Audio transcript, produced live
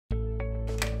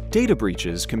Data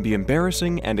breaches can be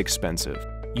embarrassing and expensive.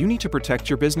 You need to protect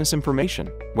your business information,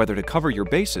 whether to cover your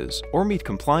bases or meet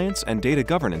compliance and data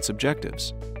governance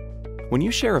objectives. When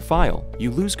you share a file, you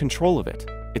lose control of it.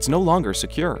 It's no longer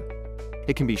secure.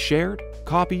 It can be shared,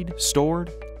 copied,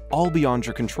 stored, all beyond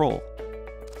your control.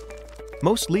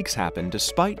 Most leaks happen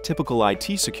despite typical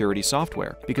IT security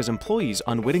software because employees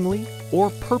unwittingly or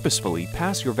purposefully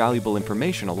pass your valuable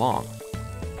information along.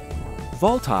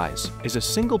 Vaultize is a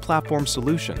single platform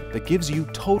solution that gives you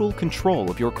total control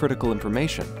of your critical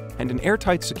information and an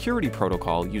airtight security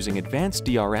protocol using advanced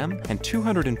DRM and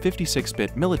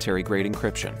 256-bit military-grade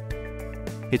encryption.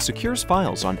 It secures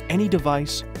files on any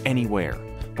device, anywhere,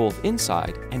 both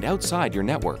inside and outside your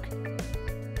network.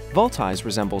 Vaultize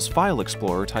resembles File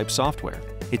Explorer-type software.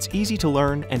 It's easy to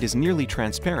learn and is nearly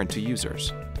transparent to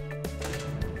users.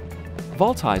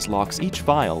 Vaultize locks each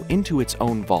file into its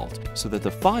own vault so that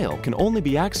the file can only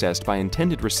be accessed by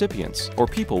intended recipients or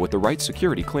people with the right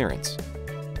security clearance.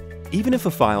 Even if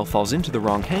a file falls into the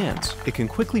wrong hands, it can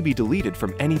quickly be deleted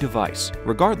from any device,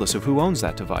 regardless of who owns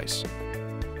that device.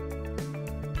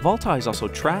 Vaultize also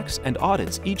tracks and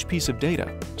audits each piece of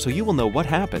data, so you will know what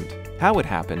happened, how it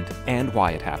happened, and why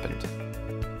it happened.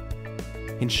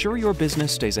 Ensure your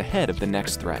business stays ahead of the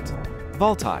next threat.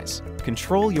 Vaultize.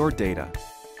 Control your data.